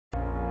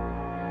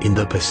In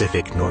the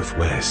Pacific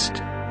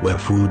Northwest, where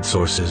food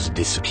sources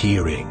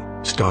disappearing,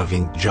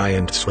 starving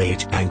giants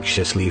wait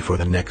anxiously for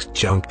the next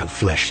chunk of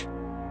flesh.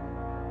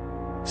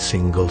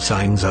 Single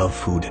signs of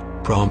food,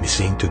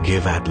 promising to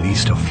give at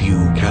least a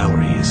few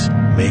calories,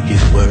 make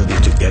it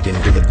worthy to get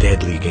into the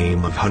deadly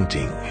game of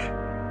hunting.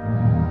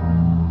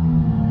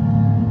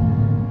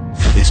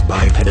 This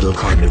bipedal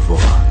carnivore,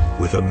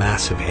 with a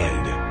massive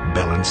head,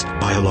 balanced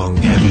by a long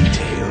heavy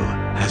tail,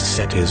 has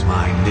set his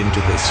mind into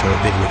this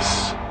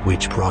herbivorous,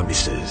 which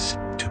promises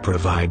to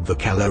provide the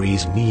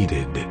calories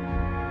needed.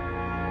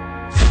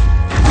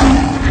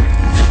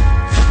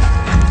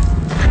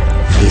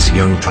 This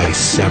young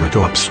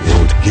Triceratops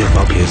won't give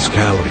up his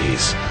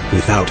calories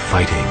without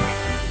fighting.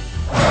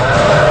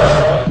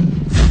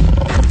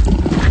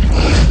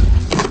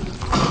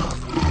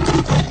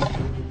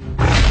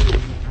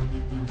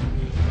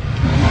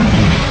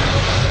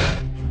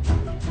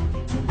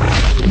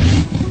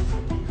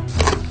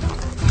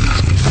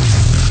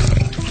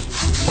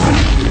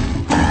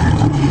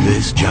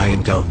 This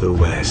giant of the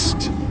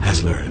West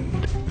has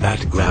learned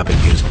that grabbing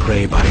his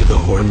prey by the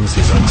horns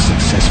is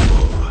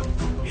unsuccessful.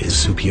 His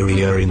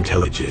superior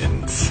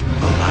intelligence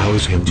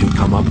allows him to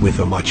come up with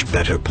a much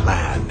better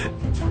plan.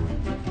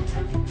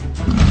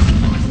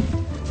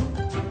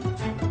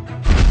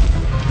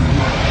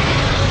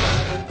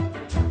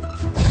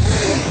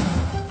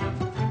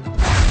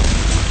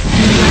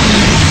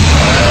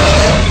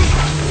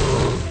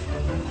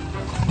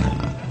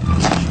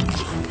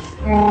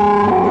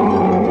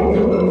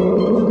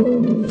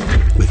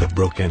 With a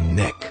broken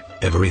neck,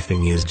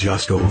 everything is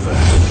just over.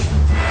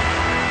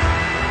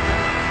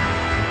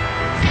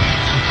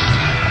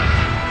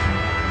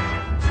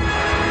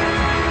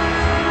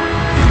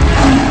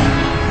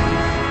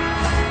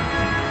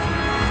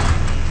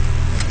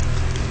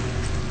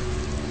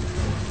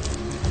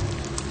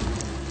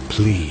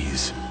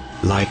 Please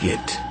like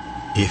it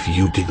if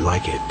you did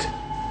like it.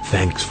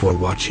 Thanks for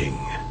watching.